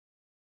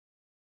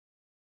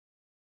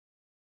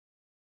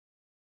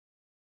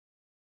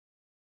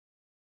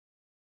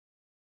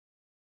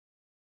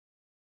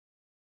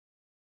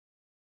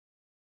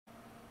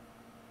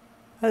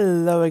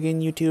Hello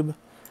again, YouTube.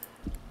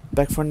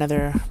 Back for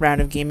another round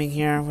of gaming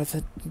here with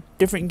a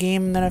different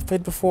game than I've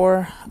played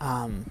before.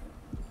 I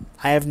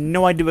have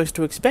no idea what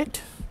to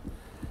expect,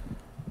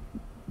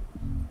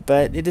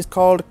 but it is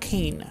called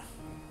CAYNE.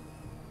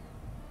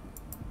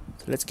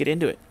 So let's get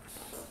into it.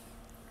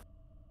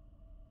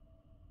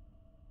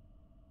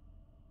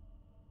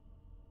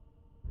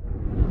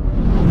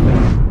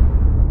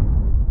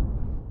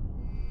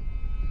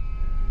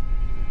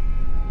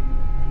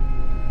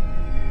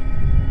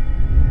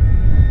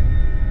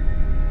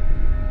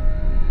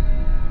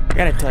 I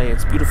gotta tell you,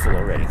 it's beautiful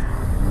already.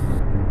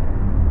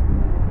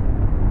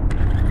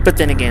 But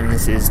then again,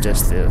 this is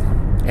just the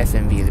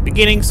FMV at the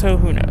beginning, so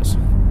who knows?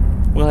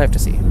 We'll have to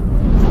see.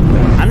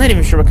 I'm not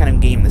even sure what kind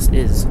of game this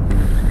is. And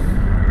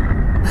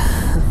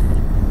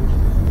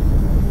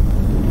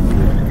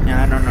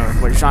I don't know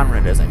what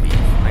genre it is, I mean.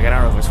 Like, I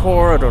don't know if it's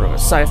horror, I don't know if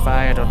it's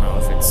sci-fi, I don't know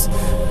if it's...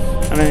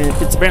 I mean,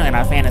 it's apparently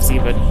not fantasy,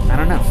 but I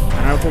don't know. I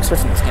don't know what to expect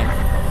from this game.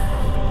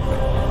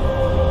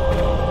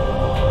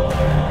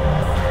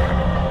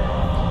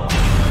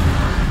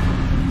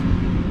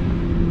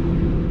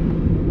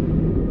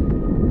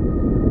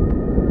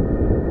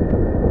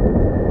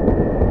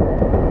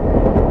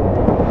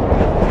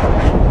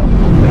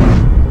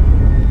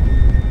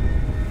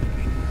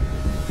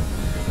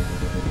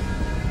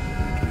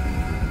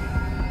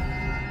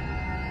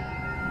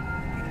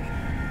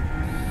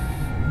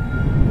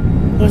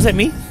 Was that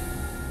me?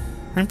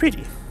 I'm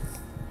pretty.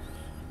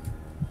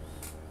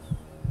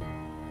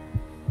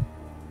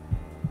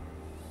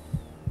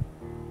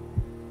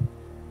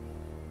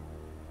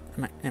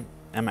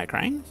 Am I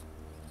crying?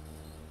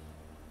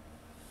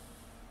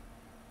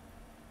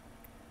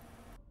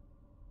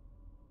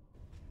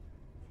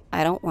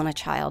 I don't want a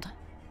child.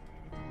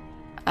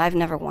 I've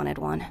never wanted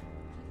one.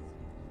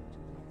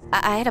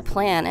 I had a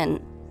plan, and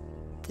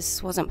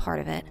this wasn't part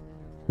of it.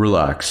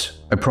 Relax.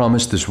 I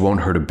promise this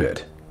won't hurt a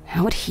bit.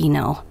 How would he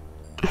know?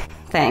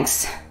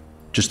 Thanks.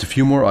 Just a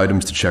few more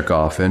items to check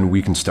off, and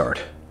we can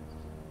start.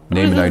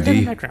 Name and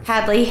ID.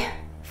 Hadley,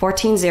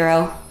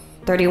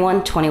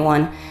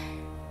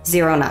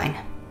 14-0-31-21-09.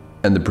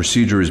 And the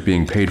procedure is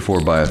being paid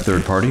for by a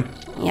third party?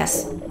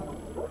 Yes.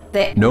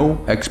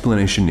 No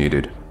explanation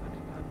needed.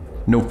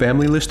 No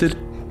family listed?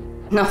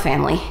 No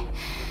family.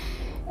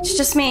 It's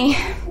just me.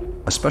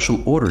 A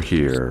special order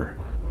here.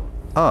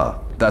 Ah,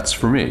 that's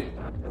for me.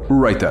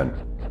 Right then.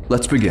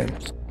 Let's begin.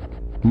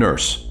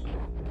 Nurse.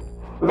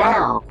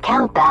 Now,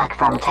 count back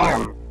from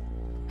 10.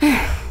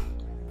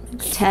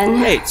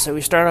 10. 8, so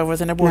we start off with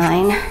an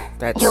abortion. 9.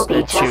 That's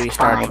chewy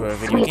start to a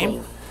video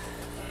game.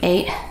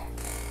 8.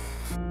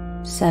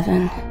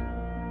 7.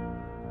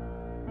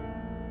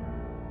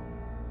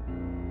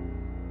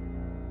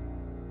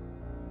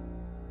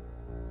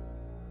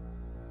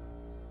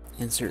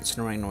 Insert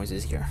snoring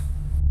noises here.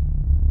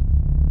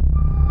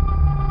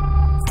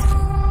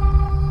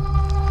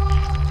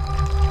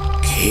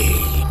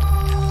 CAYNE.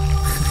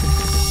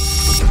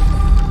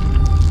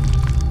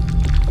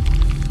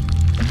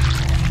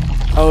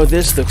 Oh,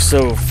 this looks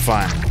so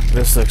fun.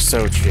 This looks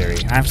so cheery.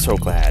 I'm so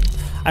glad.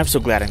 I'm so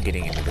glad I'm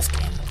getting into this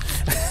game.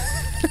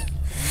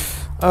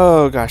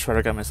 Oh gosh, what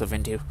I got myself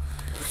into.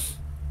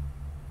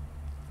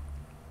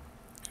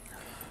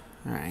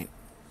 Alright.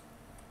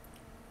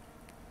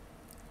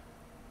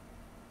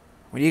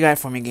 What do you got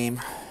for me,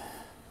 game?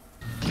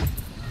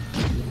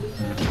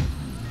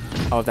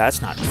 Oh,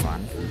 that's not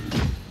fun.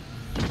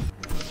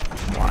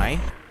 Why?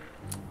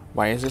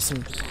 Why is this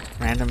some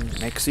random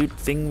mech suit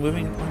thing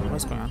moving?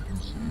 What's going on?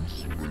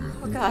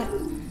 Oh God.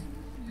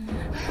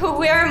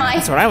 Where am I?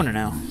 That's what I want to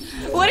know.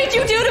 What did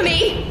you do to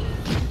me?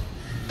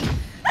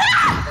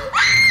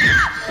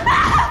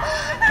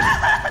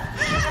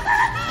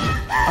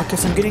 Okay,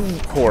 so I'm getting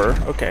horror.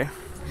 Okay.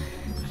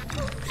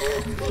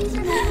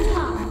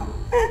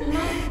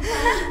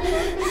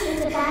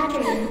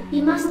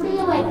 You must be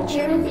awake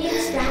during the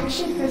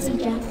extraction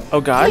procedure.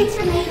 Oh God.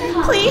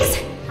 Please.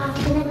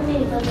 After the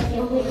removal of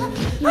your womb,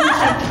 you will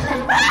have to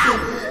thank the team.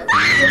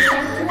 You're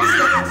sent to the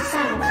second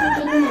side to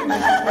be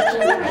members of the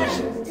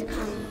generations to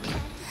come.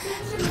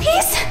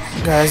 Please.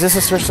 Guys, is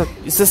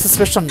this a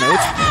special note?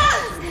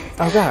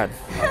 Oh God.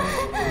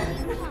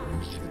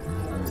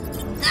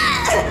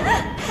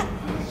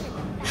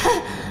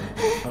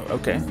 Oh,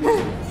 okay.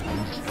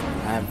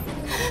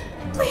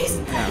 Please.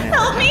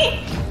 Help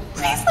me.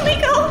 Please let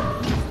me go.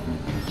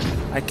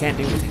 I can't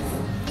do anything.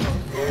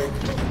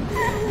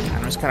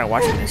 I'm just kind of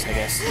watching this, I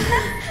guess.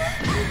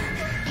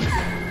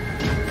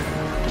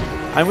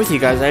 I'm with you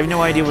guys. I have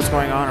no idea what's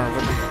going on or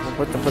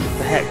what the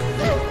heck.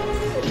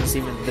 It's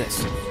even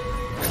this.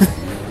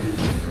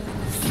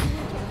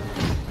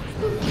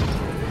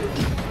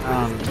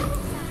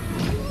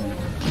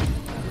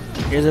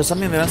 Is there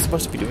something that I'm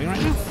supposed to be doing right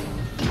now?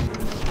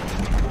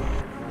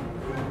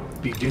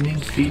 Beginning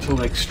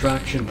fetal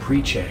extraction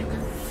pre-check.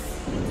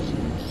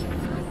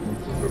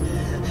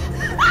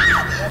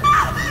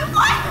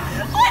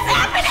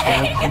 What's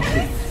happening?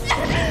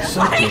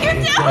 What are you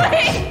doing?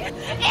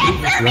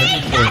 Answer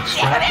me!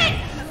 Damn it!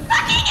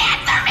 Fucking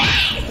answer me!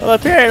 Well,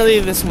 apparently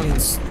this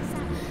one's...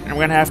 I'm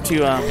gonna have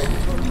to,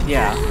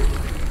 Yeah.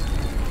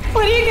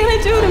 What are you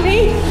gonna do to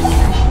me?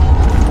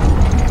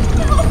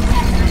 No!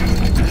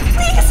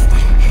 Please!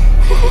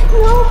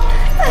 No!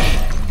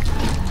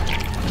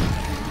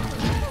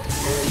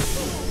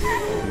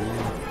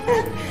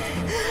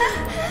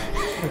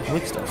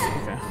 Good stuff.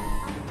 Okay.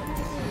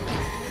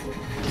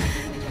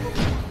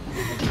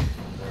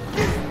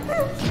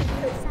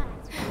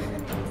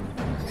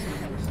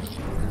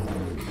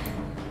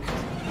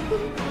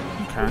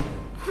 Okay.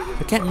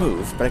 I can't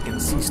move, but I can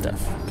see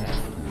stuff. Okay.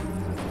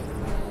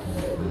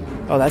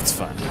 Oh, that's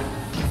fun.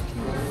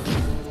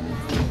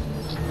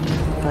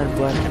 Red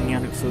blood,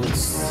 amniotic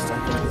fluids,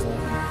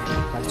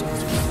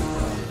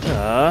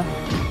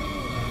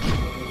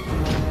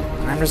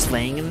 I'm just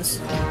laying in this.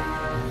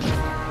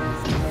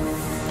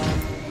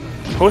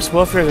 Post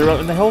welfare is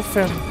irrelevant. The whole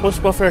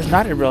post welfare is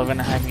not irrelevant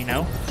to have me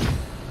know.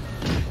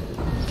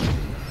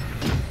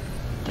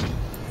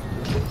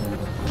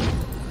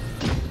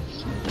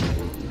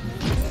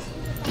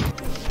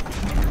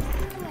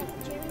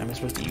 Am I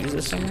supposed to use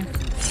this somewhere?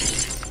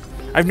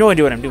 I have no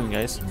idea what I'm doing,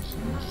 guys.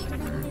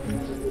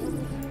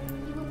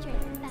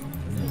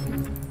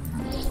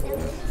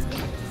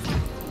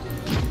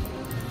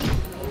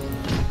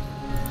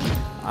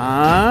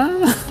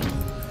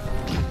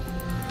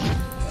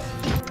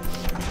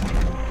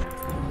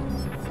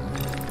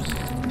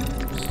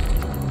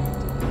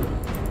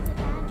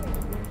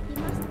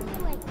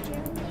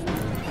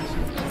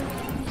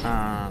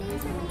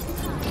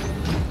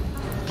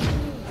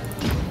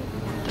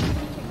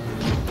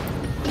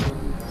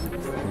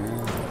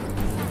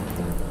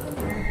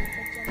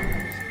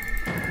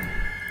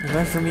 There's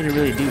nothing for me to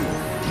really do.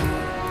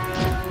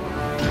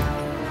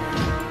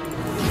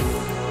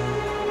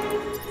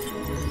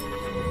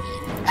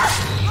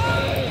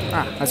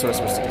 Ah, that's what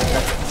I was supposed to do.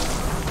 Gotcha.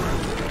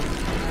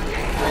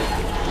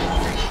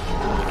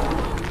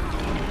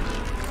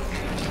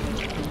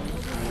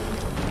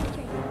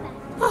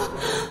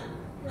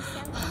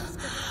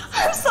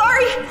 I'm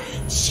sorry!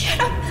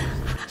 Shit!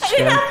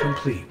 Scan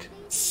complete.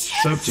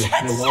 Subject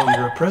no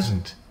longer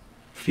present.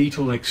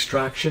 Fetal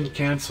extraction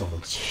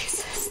cancelled.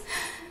 Jesus.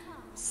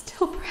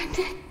 Still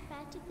pregnant.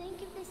 Bad to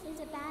think if this is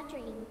a bad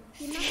dream.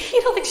 You must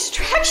Fetal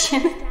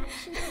extraction?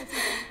 extraction procedure.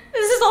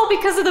 This is all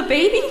because of the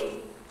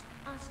baby?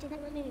 After the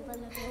removal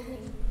of your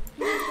womb,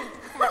 you will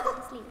drift back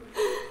to sleep.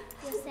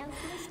 Your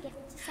selfless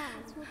gift to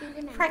science will be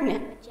remembered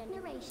Pregnant. for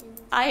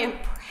generations. I am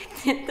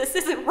pregnant. This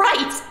isn't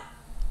right.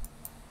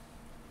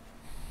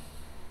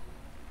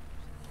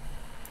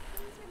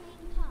 Please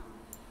remain calm.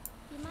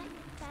 You might be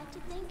bad to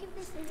think if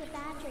this is a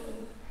bad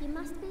dream. You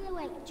must be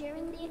awake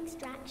during the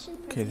extraction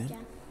Okay, then.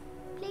 procedure.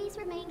 Please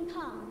remain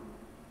calm.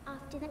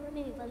 After the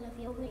removal of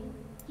your womb,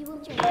 you will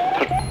drift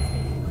back to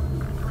sleep. Your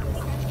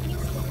selfless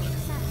gift to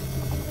science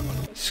will be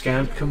remembered.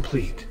 Scan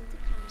complete.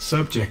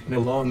 Subject no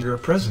longer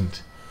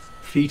present.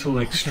 Fetal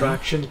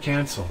extraction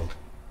cancelled.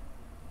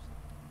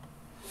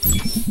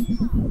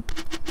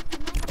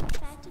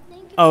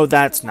 Oh,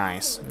 that's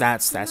nice.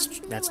 That's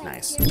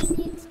nice. During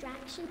the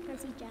extraction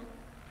procedure,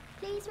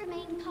 please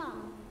remain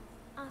calm.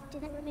 After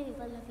the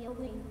removal of your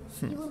womb,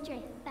 you will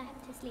drift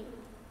back to sleep.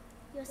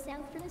 Your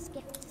selfless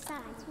gift to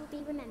science will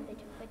be remembered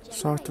for generations.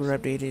 Software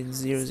updated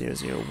This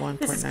is crazy.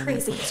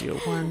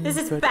 0001.99.01. This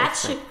is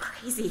batshit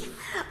crazy.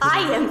 I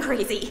am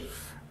crazy.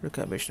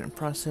 Recalibration in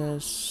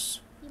process.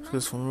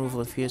 Successful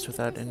removal of fetus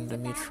without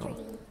endometrial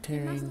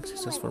tearing.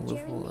 Successful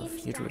removal of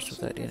uterus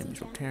without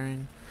endometrial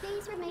tearing.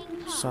 Please remain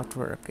calm.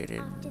 Software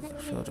updated.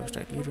 Failed to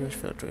extract uterus.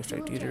 Failed to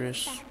extract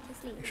uterus.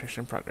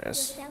 Extraction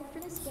progress.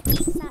 Selfless gift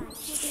to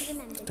science will be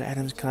remembered. The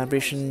Adams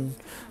calibration.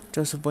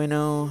 Joseph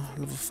Bueno.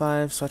 Level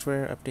 5.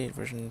 Software update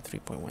version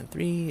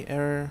 3.13.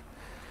 Error.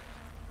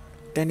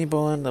 Danny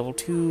Bowen. Level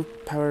 2.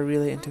 Power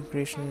relay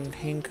integration.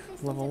 Hank.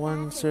 Level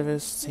 1.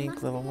 Service.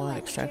 Hank. Level 1.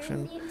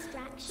 Extraction.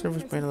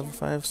 Service Bueno level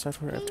 5.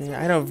 Software update.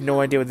 I have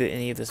no idea what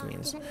any of this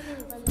means.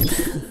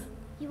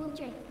 You will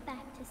drift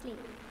back to sleep.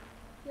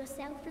 Your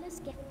selfless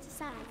gift to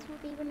science will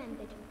be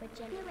remembered for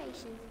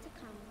generations to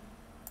come.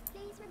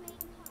 Please remain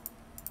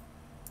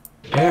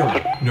calm.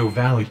 Error. No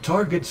valid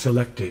target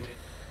selected.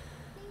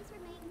 Please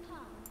remain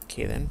calm.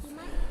 Okay then. You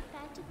might be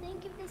bad to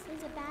think if this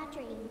is a bad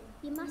dream.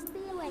 You must be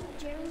awake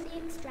during the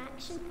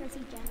extraction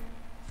procedure.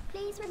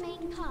 Please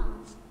remain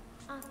calm.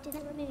 After the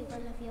removal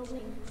of your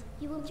womb,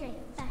 you will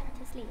drift back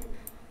to sleep.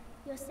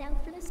 Your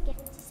selfless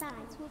gift to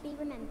science will be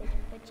remembered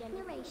for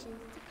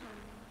generations to come.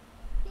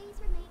 Please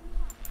remain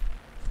calm.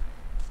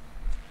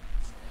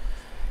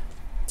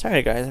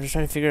 Sorry guys, I'm just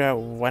trying to figure out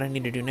what I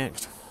need to do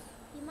next.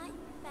 You might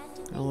be bad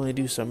to I only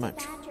do so think much.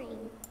 it's a bad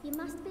dream. You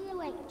must be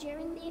awake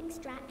during the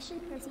extraction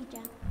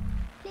procedure.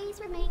 Please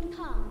remain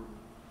calm.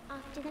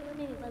 After the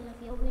removal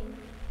of your womb,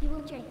 you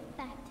will drift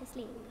back to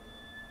sleep.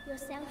 Your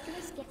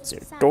selfless gift Is to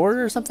there a science door or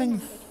will be something?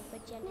 remembered for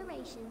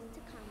generations to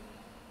come.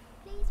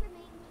 Please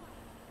remain calm.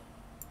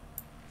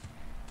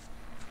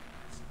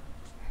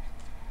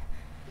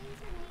 Please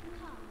remain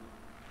calm.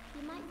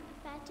 You might be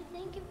bad to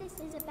think if this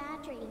is a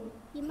bad dream.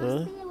 You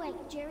must be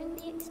awake during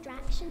the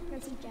extraction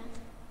procedure.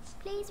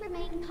 Please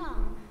remain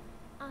calm.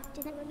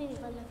 After the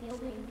removal of your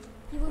womb,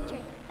 you will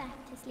drift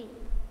back to sleep.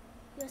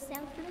 Your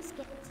selfless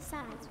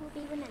sides will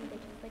be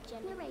remembered for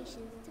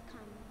generations to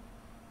come.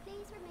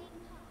 Please remain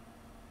calm.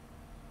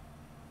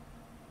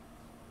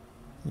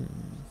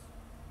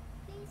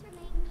 Please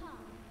remain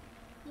calm.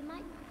 You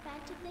might prefer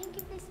to think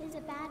of this as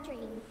a bad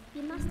dream.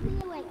 You must be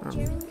awake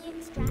during the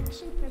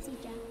extraction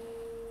procedure.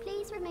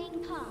 Please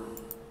remain calm.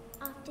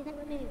 After the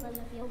removal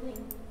of your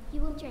wing, you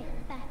will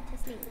drift back to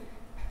sleep.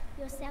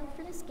 Your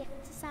selfless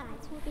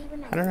sides will be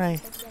remembered How did I?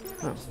 for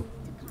generations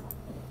to come.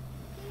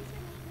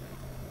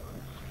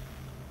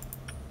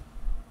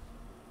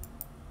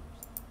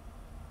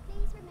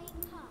 Please remain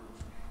calm.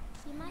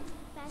 You might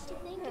prefer to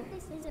think of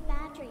this as a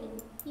bad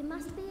dream. You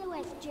must be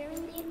awake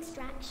during the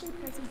extraction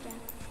procedure.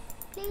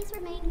 Please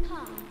remain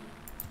calm.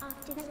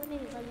 After the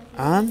removal of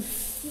your wing,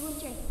 you will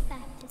drift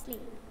back to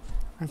sleep.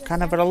 I'm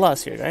kind of at a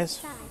loss here, guys.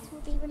 Sides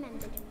will be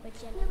remembered for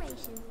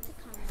generations to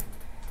come.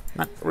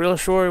 Not real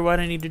sure what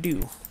I need to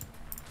do.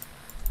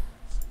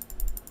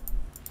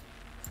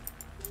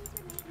 Please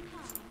remain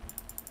calm.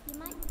 You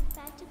might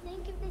prefer to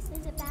think of this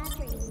as a bad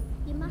dream.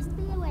 You must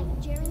be awake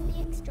during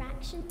the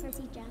extraction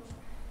procedure.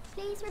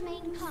 Please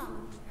remain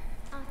calm.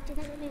 After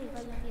the removal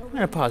of your I'm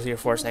gonna pause here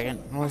for a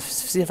second. Let's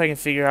see if I can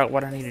figure out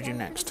what I need to do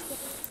next.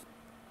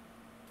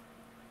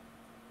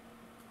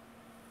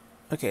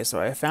 Okay,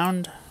 so I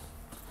found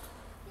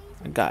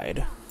a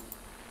guide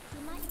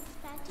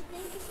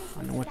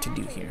on what to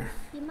do here.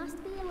 You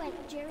must be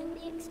awake during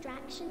the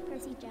extraction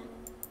procedure.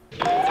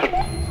 Please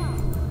remain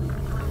calm.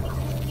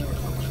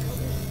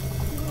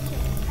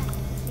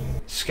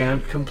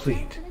 Scan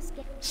complete.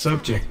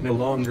 Subject no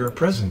longer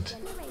present.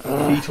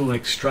 Fetal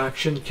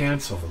extraction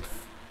cancelled.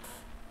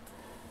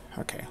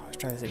 Okay, let's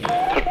try this again.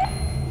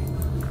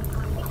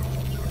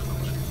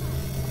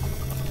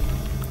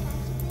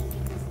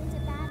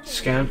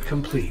 Scan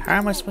complete. How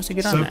am I supposed to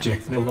get on that?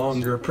 Subject no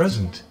longer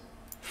present.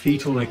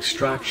 Fetal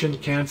extraction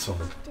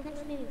cancelled. After the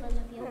removal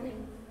of your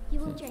wing, you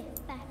will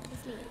drift back to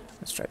sleep.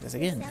 Let's try this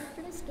again.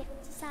 Selfless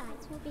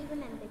sides will be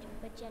remembered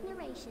for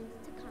generations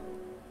to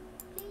come.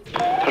 Please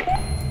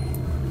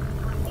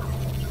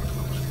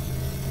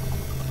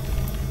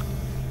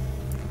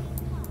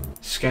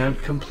Scan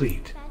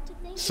complete.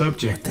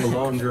 Subject no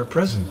longer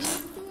present.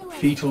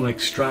 Fetal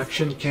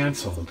extraction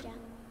cancelled.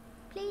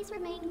 Please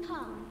remain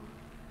calm.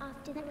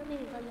 After the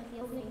removal of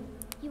your wing,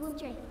 you will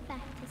drift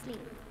back to sleep.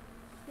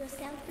 Your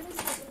selfless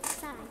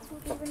sides will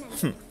be remembered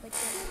for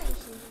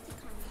generations to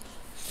come.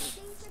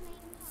 Please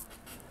remain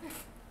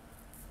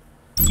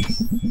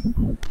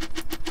calm.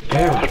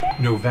 Error.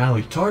 No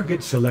valid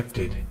target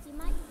selected. You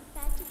might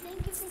prefer to think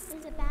of this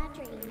as a bad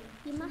dream.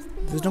 You must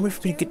be There's no way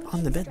for me to get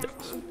on the bed, though.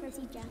 extraction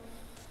procedure.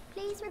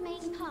 Please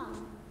remain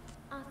calm.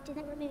 After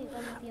the removal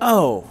of your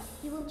Oh,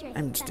 you will drift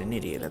I'm just back an to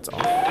idiot, that's all.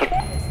 Your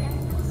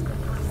selfless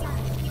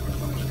sides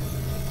will be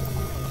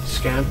remembered.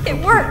 Scan complete. It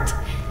worked!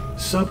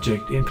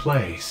 Subject in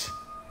place.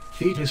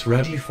 Fetus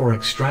ready for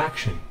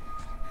extraction.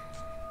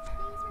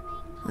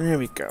 There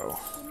we go.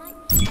 You might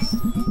prefer to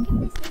think of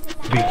this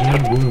as a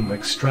bad Begin womb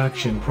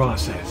extraction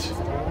process.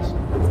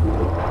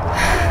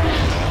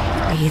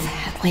 Breathe,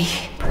 Hadley.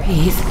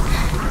 Breathe.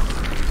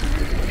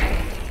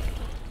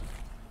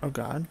 Oh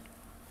god.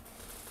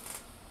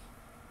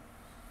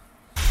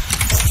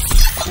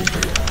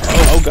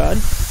 Oh god.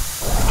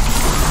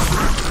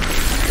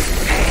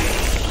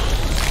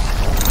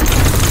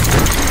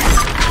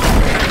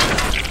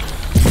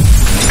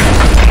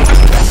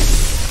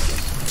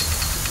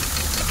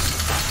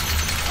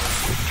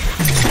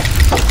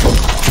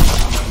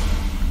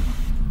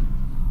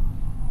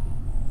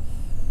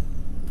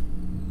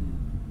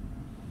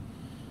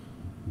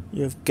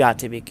 You've got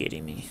to be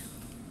kidding me.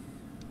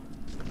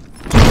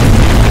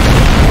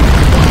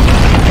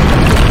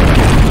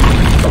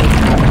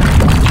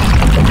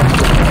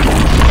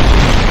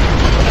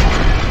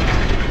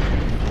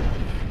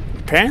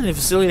 Apparently the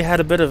facility had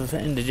a bit of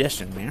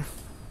indigestion there.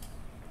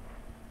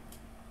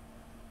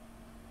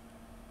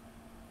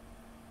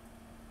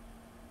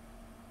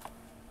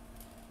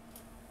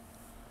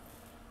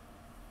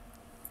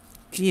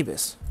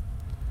 Jeebus.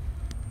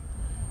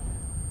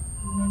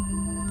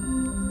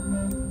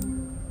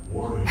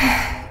 Warning.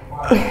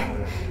 Fire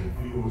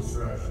in fuel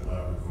extraction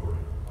laboratory.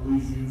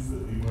 Please use the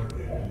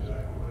demarcated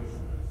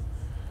evacuation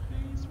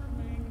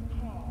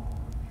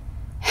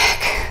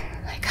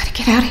I gotta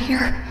get out of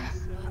here.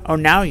 Oh,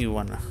 now you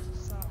wanna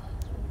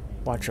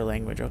watch your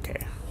language,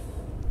 okay.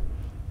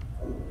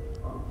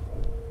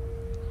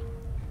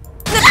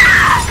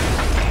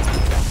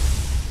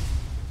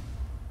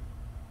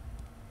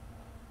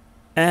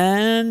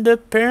 And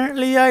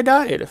apparently I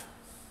died.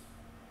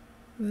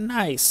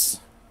 Nice.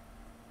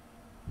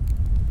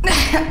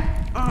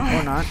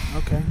 Or not,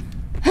 okay.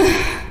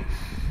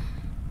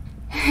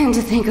 And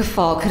to think a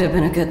fall could have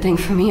been a good thing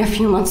for me a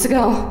few months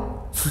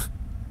ago.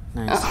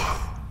 Nice.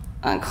 Oh,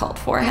 uncalled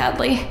for,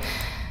 Hadley.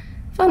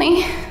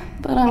 Funny,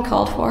 but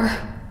uncalled for.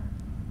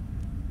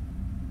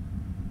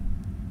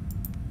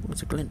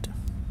 What's a glint?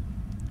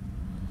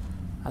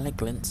 I like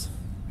glints.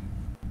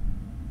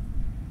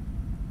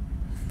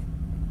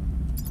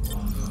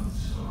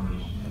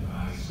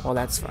 Oh,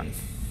 that's fun.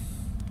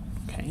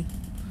 Okay.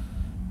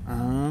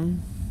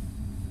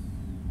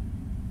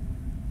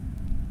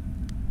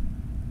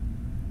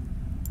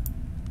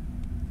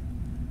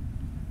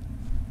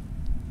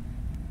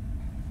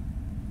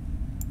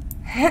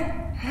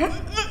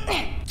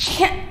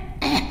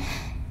 Can't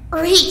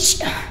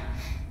reach.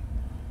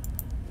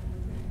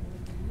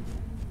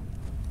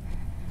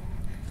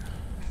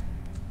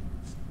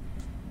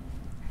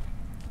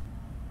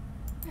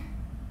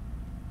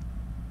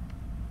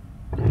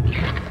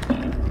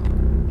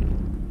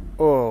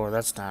 Oh,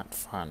 that's not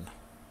fun.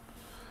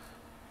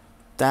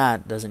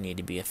 That doesn't need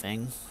to be a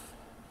thing.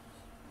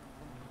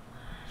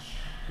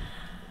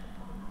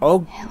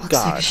 Oh, It looks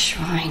God. like a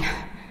shrine.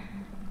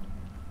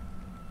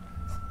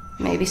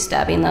 Maybe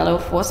stabbing that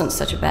oaf wasn't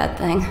such a bad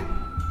thing.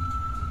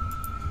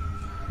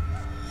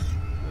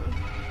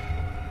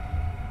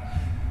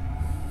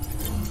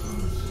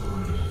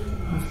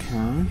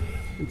 Okay.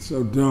 It's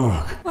so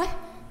dark. What?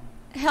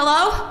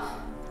 Hello?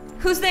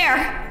 Who's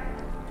there?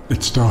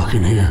 It's dark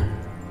in here.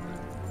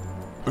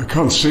 I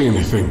can't see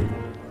anything.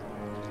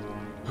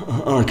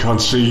 I can't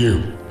see you.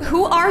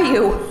 Who are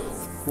you?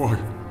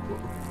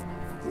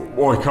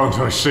 Why can't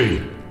I see?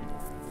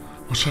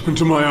 What's happened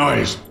to my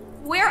eyes?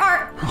 Where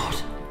are...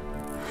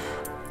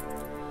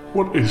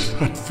 What is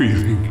that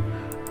feeling?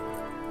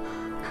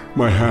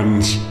 My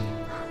hands.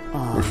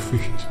 My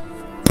feet.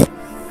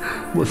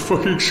 My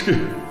fucking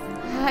skin.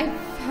 I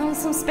found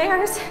some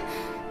spares.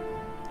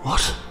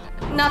 What?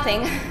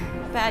 Nothing.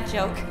 Bad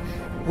joke.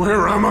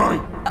 Where am I?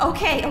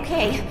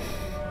 Okay.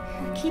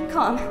 Keep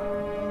calm.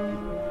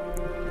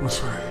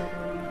 Was I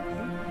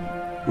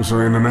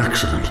in an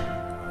accident?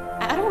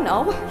 I don't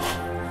know.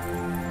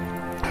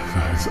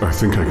 I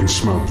think I can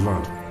smell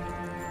blood.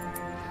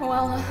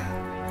 Well,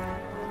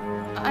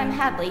 I'm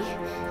Hadley.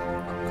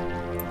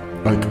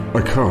 I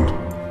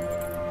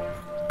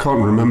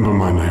can't remember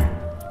my name.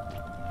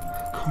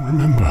 Can't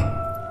remember.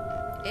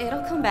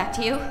 It'll come back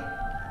to you.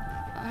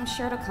 I'm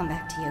sure it'll come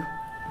back to you.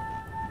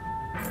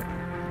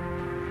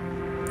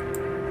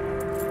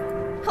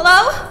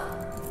 Hello?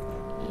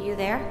 You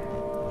there?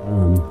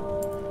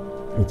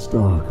 It's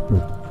dark,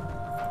 but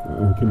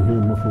I can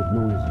hear muffled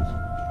noises.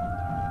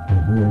 I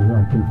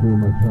can feel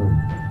my tongue.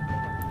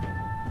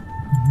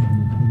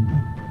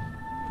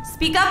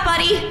 Speak up,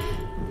 buddy!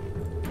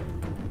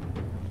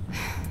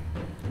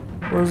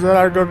 Was that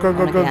our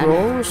Again.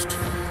 ghost?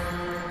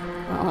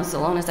 Well, as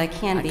alone as I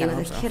can be kinda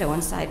with hope a so. kiddo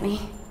inside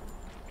me.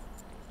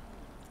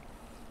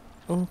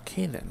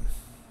 Okay, then.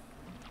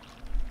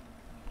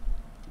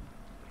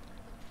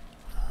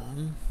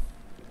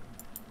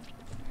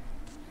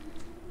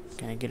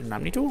 Can I get an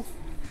Omni tool?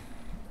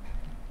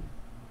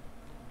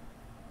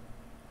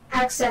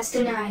 Access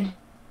denied.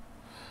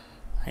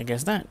 I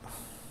guess not.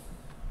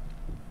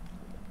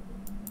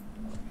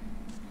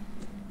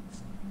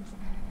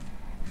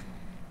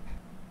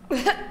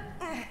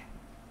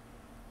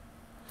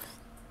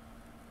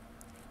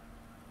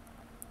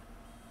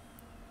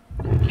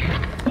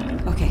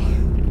 Okay.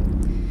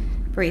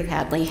 Breathe,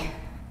 Hadley.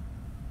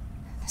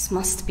 This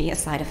must be a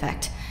side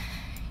effect.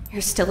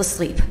 You're still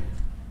asleep.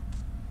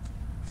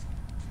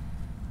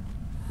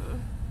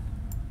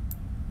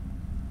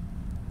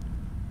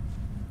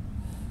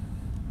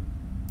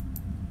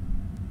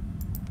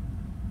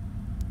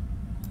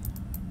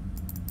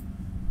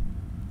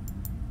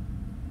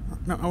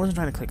 No, I wasn't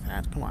trying to click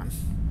that. Come on.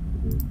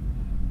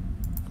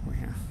 Over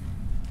here.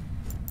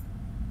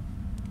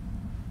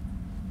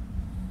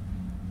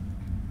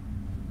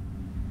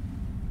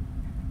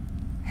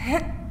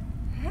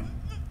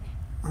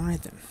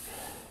 Alright then.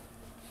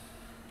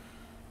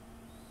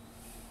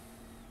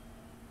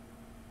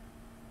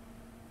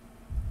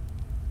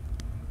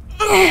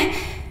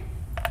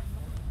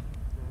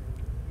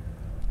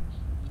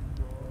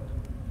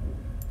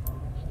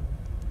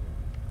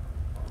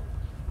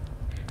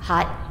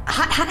 Hot.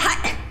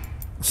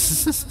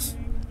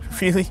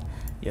 Really?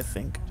 You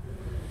think?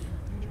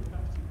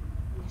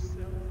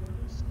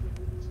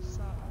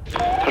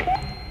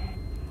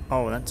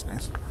 Oh, that's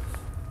nice.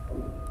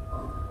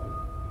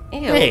 Ew.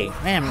 Hey,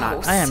 I am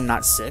Gross.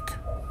 not sick.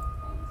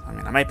 I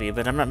mean, I might be,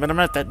 but I'm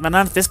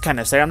not this kind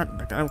of sick. I'm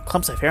not,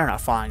 clumps of hair are not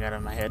falling out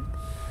of my head.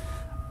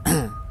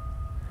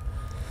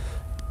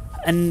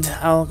 And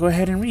I'll go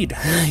ahead and read,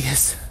 I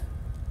guess.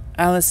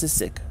 Alice is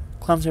sick.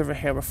 Clumps of her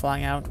hair were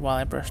falling out while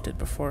I brushed it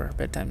before her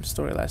bedtime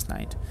story last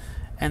night.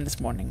 And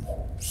this morning,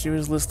 she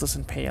was listless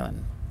and pale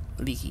and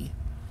leaky.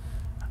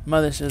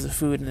 Mother says the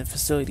food in the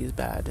facility is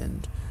bad,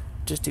 and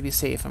just to be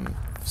safe, I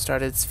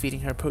started feeding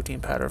her protein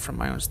powder from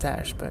my own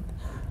stash, but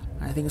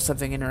I think it's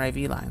something in her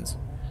IV lines.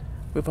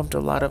 We pumped a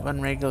lot of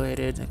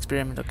unregulated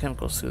experimental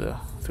chemicals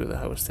through the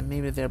host, and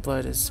maybe their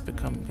blood has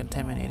become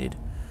contaminated.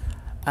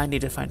 I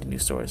need to find a new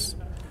source.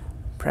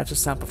 Perhaps a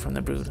sample from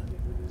the brood.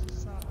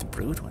 The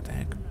brood? What the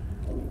heck?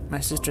 My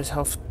sister's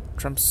health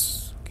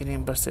trumps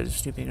getting busted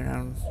snooping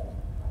around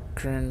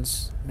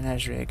Kern's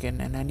menagerie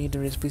again, and I need to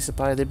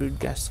resupply the brood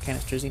gas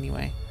canisters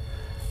anyway.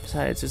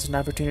 Besides, it's an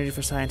opportunity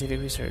for scientific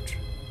research.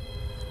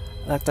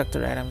 Like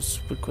Dr.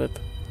 Adams would quip.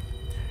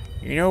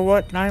 You know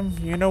what I'm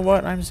saying? You know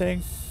what I'm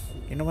saying?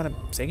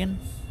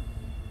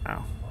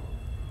 Oh.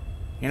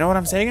 You know what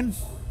I'm saying?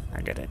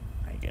 I get it.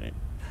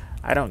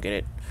 I don't get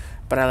it,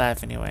 but I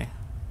laugh anyway.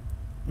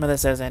 Mother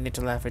says I need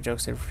to laugh at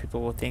jokes that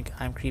people will think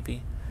I'm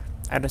creepy.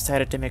 I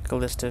decided to make a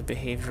list of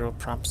behavioral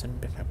prompts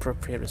and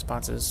appropriate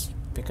responses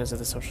because of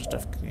the social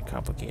stuff can get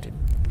complicated.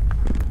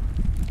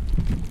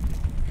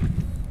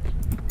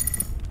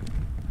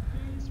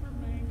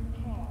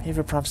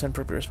 Behavioral prompts and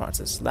appropriate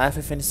responses. Laugh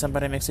if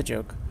somebody makes a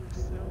joke.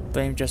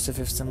 Blame Joseph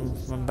if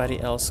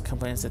somebody else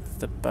complains that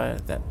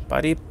that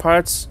body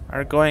parts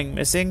are going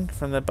missing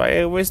from the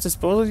bio-waste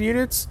disposal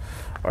units,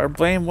 or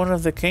blame one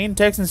of the CAYNE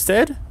techs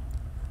instead.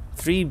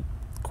 3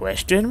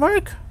 question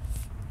mark?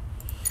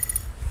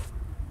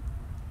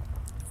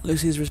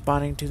 Lucy's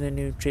responding to the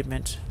new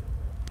treatment.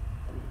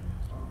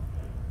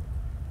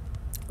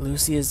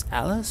 Lucy is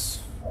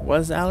Alice?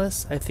 Was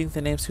Alice? I think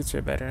the name suits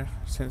her better,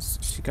 since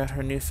she got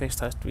her new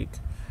face last week.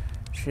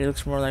 She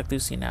looks more like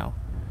Lucy now.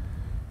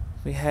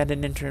 We had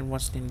an intern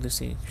once named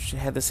Lucy. She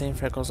had the same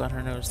freckles on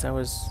her nose. That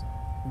was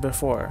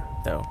before,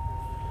 though.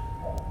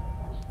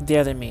 The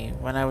other me,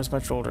 when I was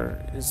much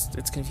older,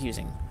 it's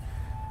confusing.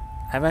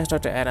 I've asked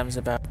Dr. Adams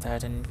about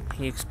that, and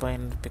he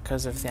explained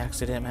because of the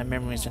accident, my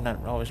memories are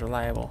not always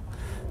reliable.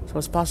 So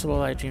it's possible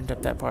I dreamed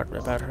up that part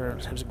about her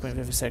subsequent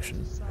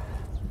vivisection.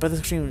 But the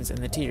screams and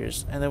the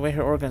tears, and the way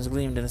her organs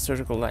gleamed in the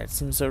surgical light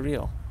seemed so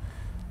real.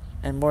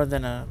 And more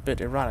than a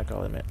bit erotic,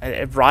 I'll admit.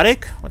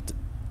 Erotic? What the?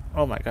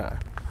 Oh my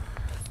god.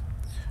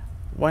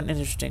 One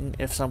interesting,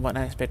 if somewhat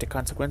unexpected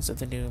consequence of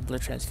the new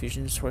blood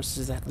transfusion source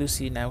is that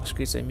Lucy now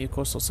excretes a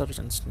mucosal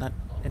substance not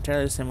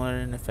entirely similar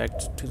in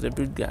effect to the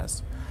brood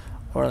gas.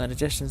 Oral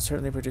indigestion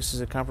certainly produces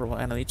a comparable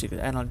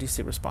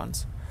analgesic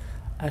response.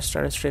 I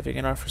started scraping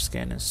it off her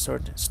skin and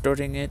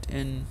storing it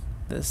in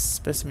the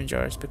specimen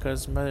jars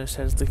because Mother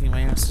says licking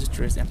my own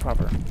sister is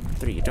improper.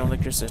 3. Don't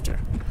lick your sister.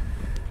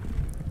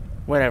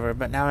 Whatever,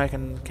 but now I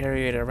can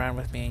carry it around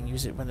with me and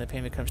use it when the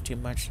pain becomes too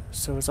much,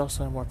 so it's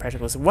also more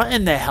practical. What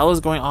in the hell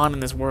is going on in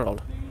this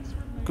world?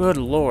 Good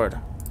lord.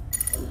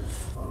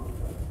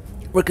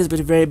 Work has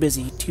been very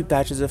busy. 2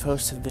 batches of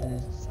hosts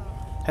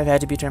have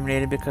had to be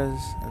terminated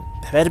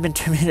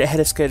ahead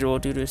of schedule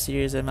due to a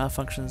series of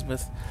malfunctions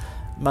with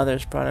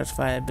Mother's product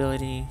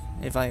viability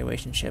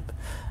evaluation ship.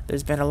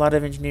 There's been a lot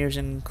of engineers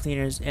and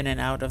cleaners in and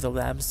out of the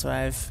lab, so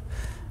I've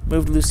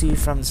moved Lucy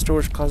from the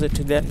storage closet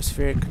to the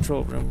atmospheric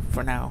control room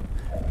for now.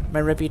 My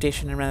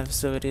reputation around the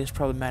facility is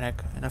problematic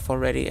enough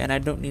already, and I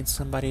don't need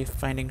somebody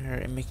finding her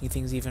and making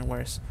things even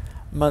worse.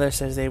 Mother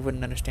says they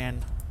wouldn't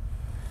understand.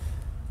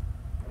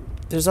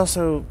 There's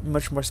also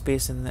much more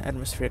space in the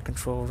atmospheric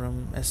control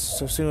room,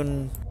 so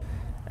soon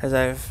as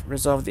I've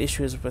resolved the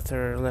issues with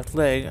her left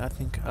leg, I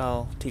think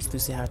I'll teach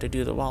Lucy how to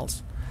do the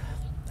waltz.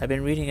 I've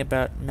been reading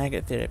about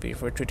maggot therapy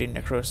for treating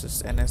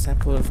necrosis, and a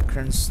sample of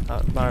Kern's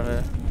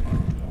larvae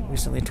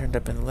recently turned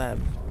up in the lab.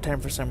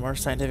 Time for some more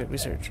scientific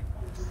research.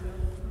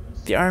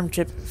 The arm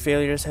chip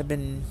failures have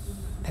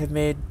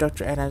made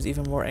Dr. Adams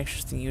even more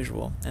anxious than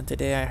usual, and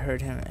today I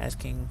heard him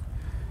asking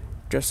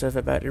Joseph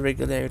about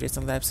irregularities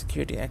in lab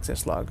security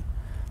access log.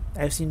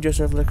 I've seen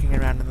Joseph lurking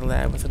around in the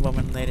lab with a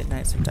woman late at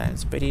night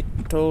sometimes, but he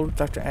told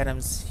Dr.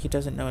 Adams he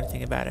doesn't know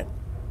anything about it.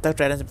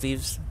 Dr.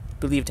 Adams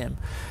believed him,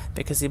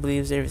 because he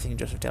believes everything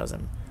Joseph tells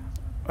him.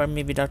 Or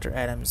maybe Dr.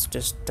 Adams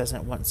just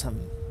doesn't want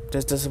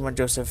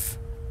Joseph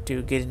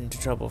to get into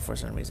trouble for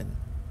some reason.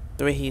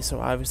 The way he so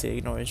obviously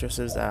ignores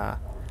Joseph's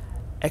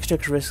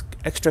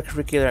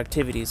extracurricular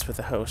activities with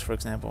the host, for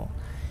example.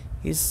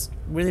 He's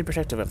really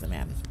protective of the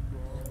man.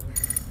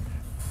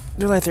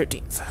 July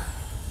 13th.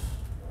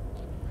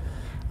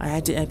 I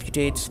had to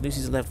amputate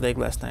Lucy's left leg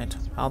last night.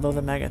 Although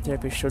the maggot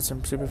therapy showed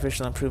some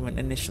superficial improvement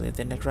initially,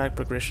 the necrotic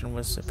progression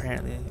was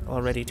apparently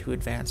already too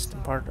advanced,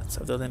 and parts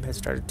of the limb had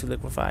started to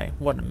liquefy.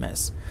 What a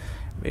mess.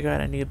 We got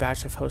a new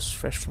batch of hosts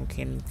fresh from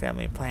CAYNE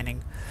family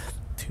planning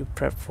to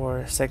prep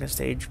for second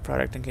stage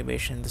product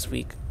incubation this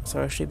week,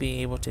 so I should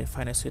be able to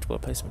find a suitable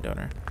replacement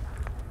donor.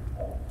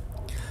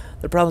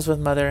 The problems with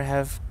Mother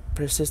have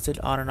persisted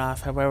on and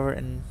off, however,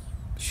 and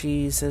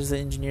she says the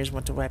engineers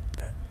want to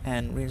wipe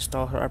and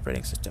reinstall her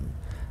operating system.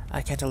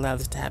 I can't allow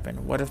this to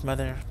happen. What if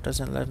Mother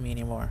doesn't love me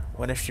anymore?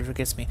 What if she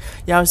forgets me?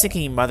 Yeah, I was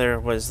thinking Mother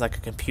was like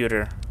a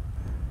computer,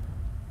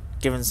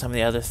 given some of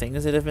the other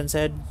things that have been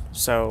said,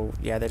 so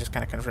yeah, that just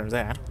kind of confirms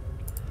that.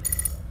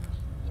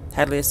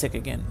 Hadley is sick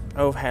again.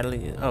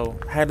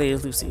 Hadley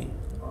is Lucy.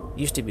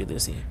 Used to be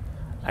Lucy.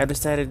 I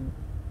decided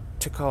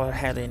to call her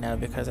Hadley now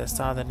because I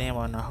saw the name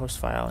on a host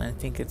file and I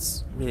think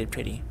it's really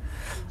pretty.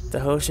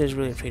 The host is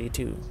really pretty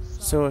too.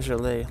 So is her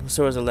leg.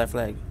 So is her left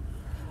leg.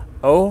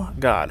 Oh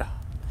God.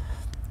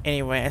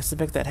 Anyway, I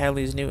suspect that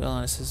Hadley's new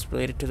illness is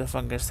related to the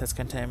fungus that's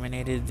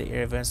contaminated the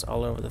air vents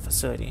all over the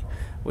facility,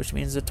 which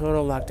means a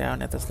total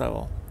lockdown at this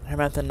level. Her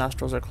mouth and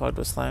nostrils are clogged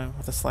with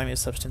a slimy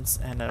substance,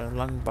 and a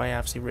lung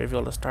biopsy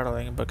revealed a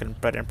startling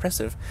but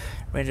impressive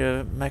range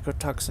of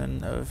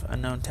mycotoxin of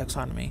unknown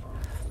taxonomy.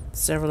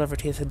 Several of her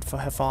teeth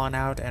have fallen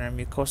out, and her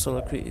mucosal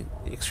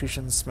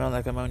excretions smell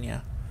like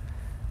ammonia.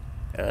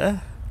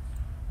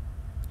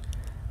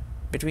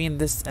 Between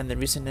this and the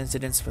recent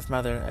incidents with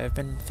Mother, I've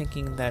been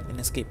thinking about an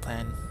escape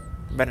plan.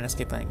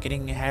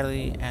 Getting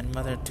Hadley and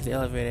Mother to the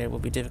elevator will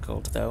be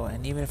difficult, though,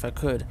 and even if I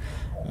could,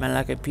 my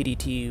lack of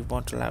PDT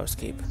won't allow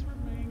escape.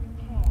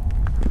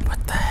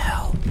 What the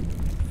hell?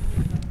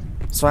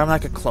 So I'm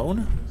like a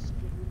clone?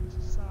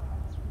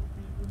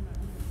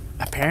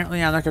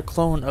 Apparently I'm like a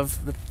clone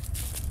of the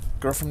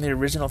girl from the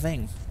original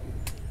thing.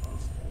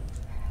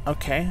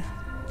 Okay.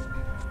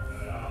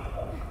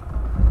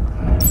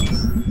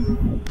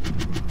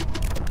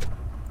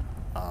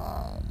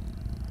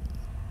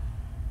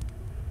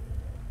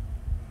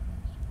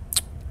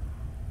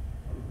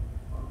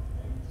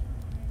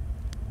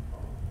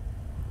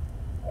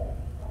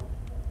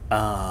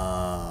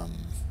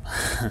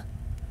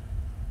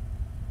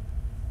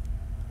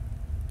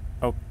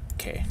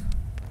 Okay.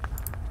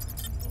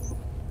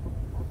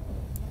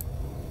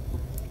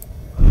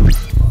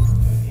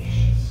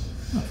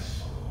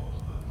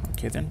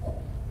 Okay then.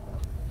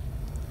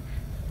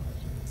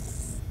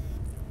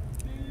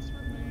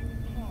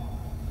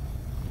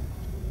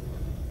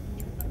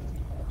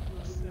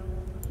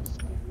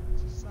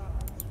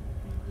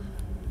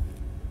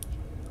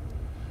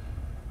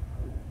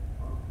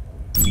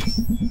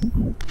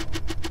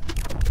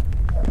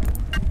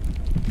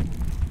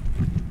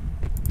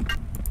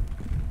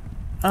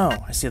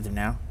 Oh, I see them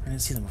now. I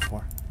didn't see them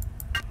before.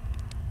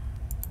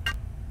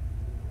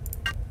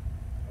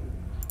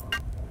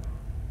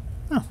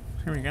 Oh,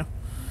 here we go.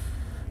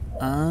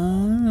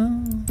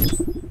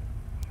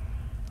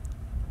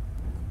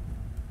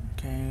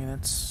 Okay,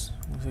 that's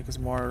looks like it's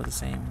more of the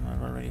same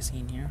I've already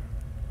seen here.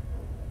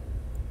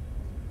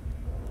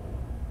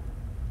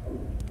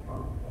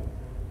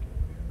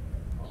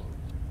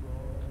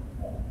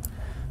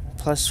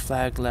 Plus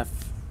flag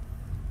left,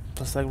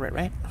 plus flag right,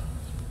 right?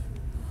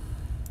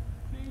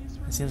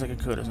 It seems like a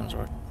code of some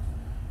sort.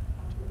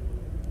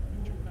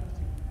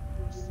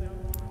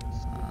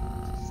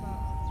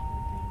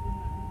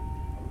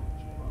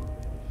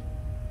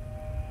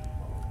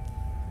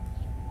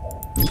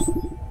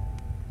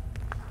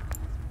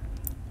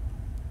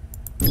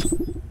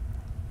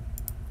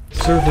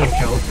 Server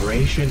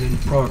calibration in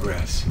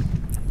progress.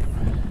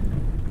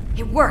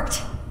 It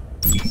worked.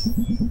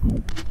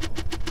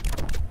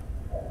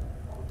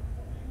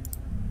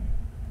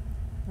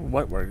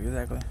 What worked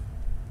exactly?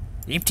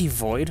 Empty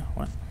void?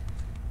 What?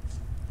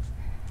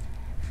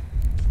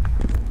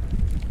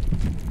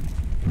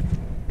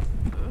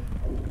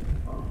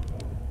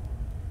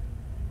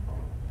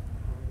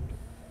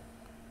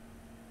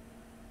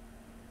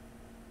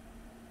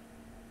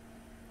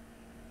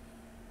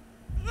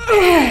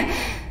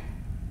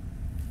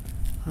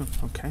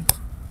 Okay.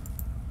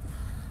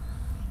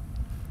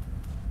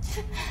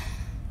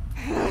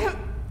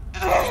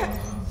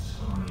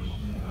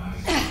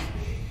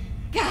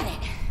 Got it.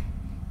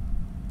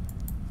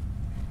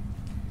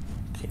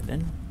 Okay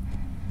then.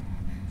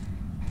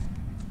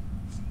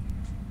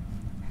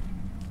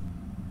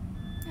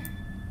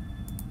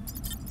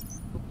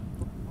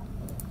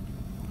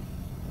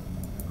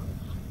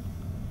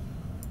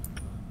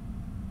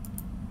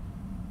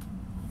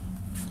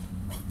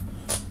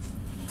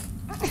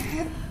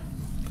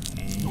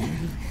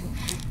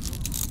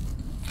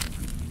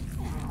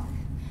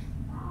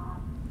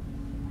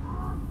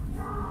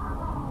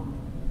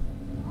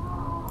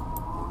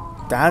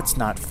 That's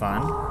not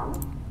fun.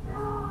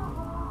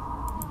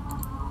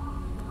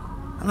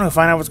 I'm gonna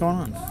find out what's going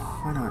on.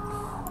 Why not?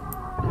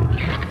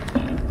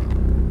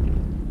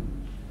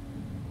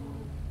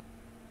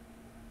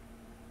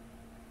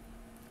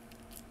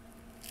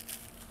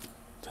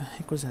 What the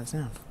heck was that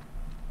sound?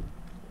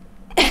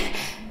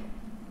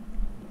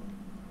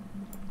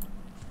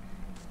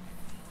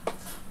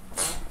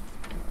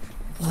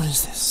 What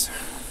is this?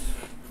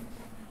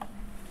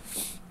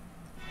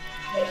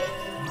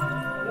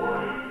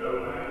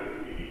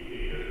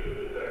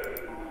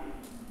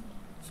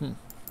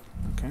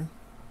 Okay.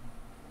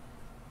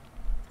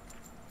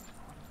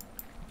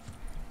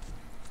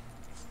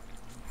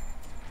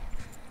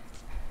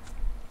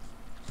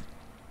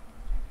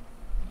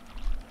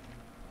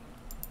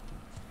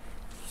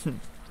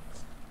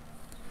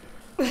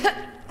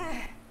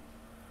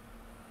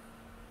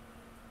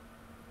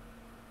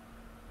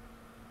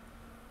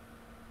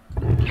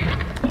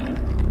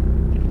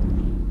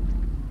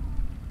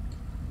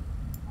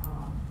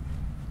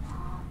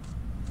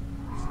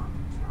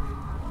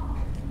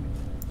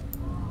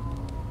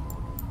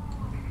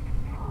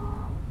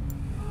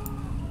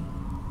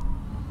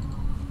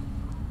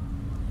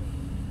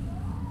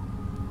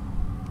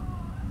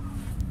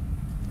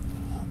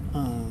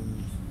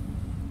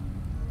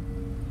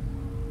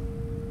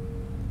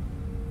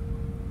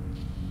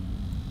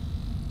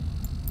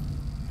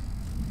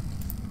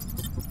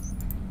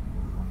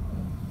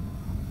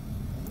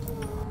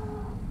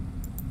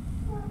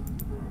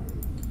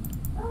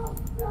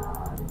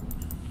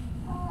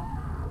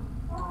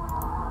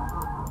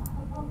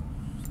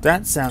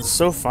 That sounds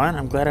so fun.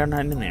 I'm glad I'm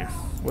not in there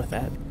with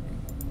that.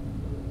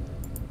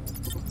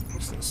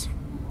 What's this?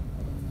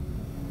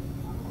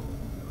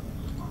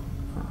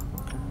 Huh,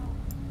 okay.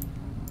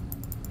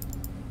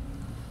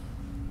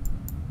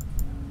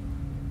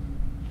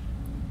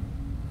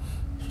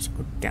 Just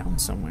go down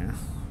somewhere.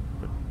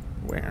 But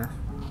where?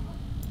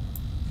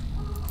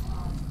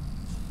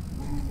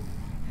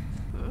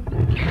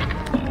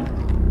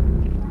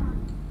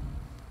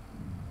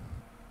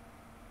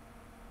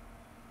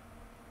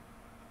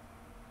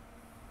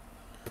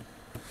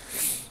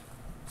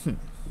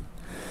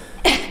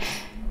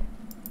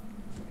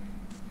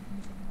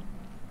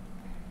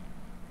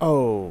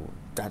 Oh,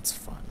 that's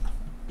fun.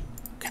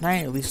 Can I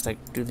at least,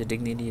 like, do the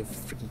dignity of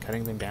freaking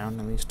cutting them down,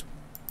 at least?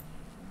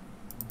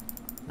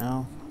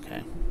 No?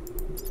 Okay.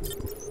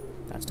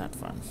 That's not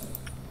fun.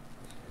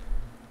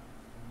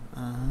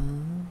 I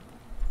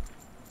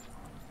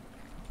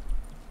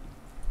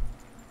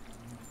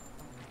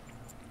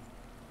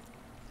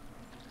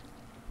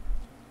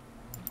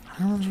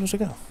don't know where I'm supposed to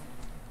go.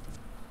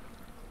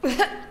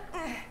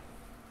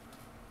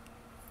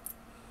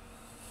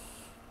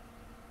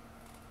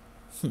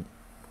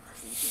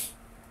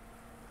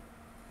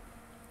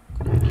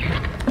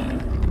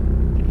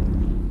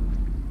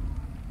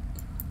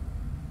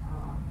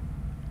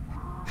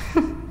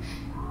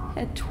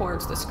 Head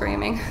towards the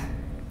screaming.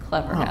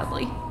 Clever,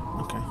 Hadley.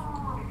 Okay.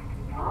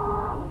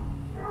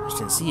 I just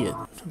didn't see it.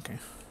 Okay.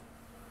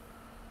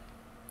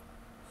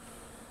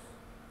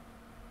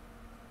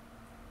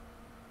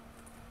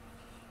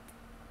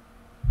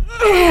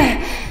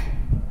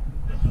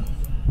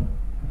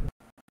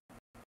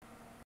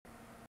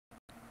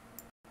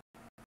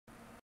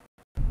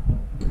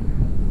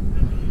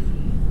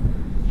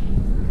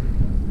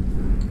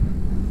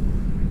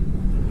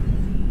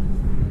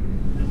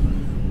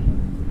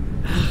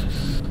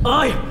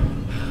 Oi!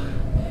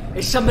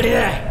 Is somebody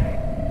there?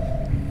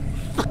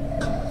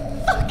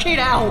 Fucking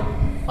hell!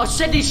 I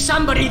said there's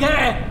somebody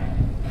there!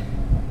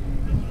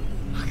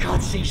 I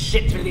can't see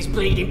shit through this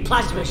bleeding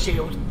plasma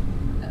shield.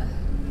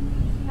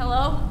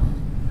 Hello?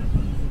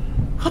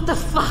 What the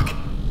fuck?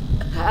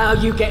 How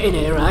you get in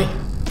here, eh?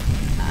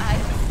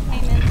 I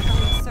came in from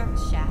the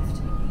service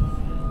shaft.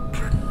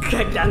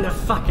 Get down the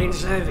fucking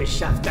service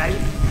shaft, eh?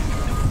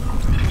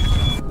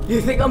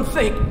 You think I'm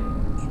fake?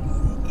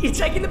 You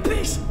taking the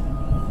piss?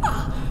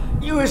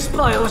 You a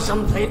spy or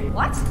something?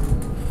 What?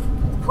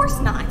 Of course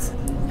not.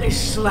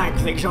 This slag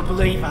thinks I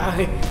believe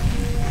her.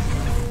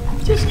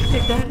 Just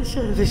get down the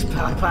service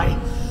pipe, eh?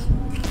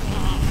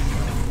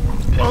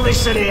 Well,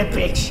 listen here,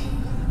 bitch.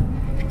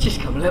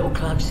 Just come a little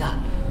closer,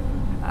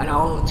 and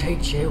I'll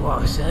teach you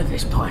what a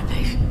service pipe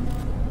is.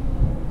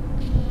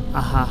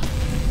 Uh-huh.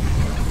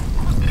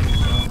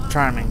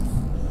 Charming.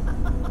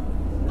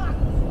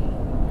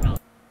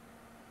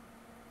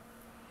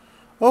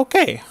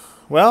 Okay.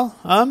 Well,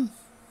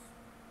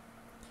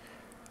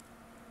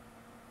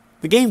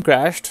 the game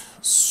crashed,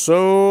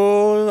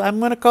 so I'm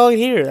gonna call it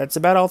here. That's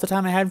about all the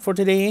time I had for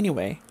today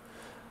anyway.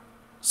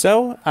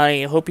 So,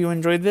 I hope you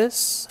enjoyed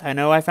this. I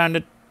know I found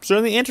it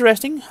certainly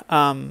interesting.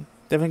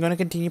 Definitely gonna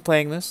continue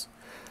playing this.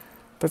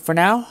 But for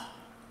now,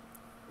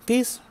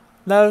 peace,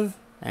 love,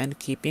 and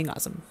keep being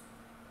awesome.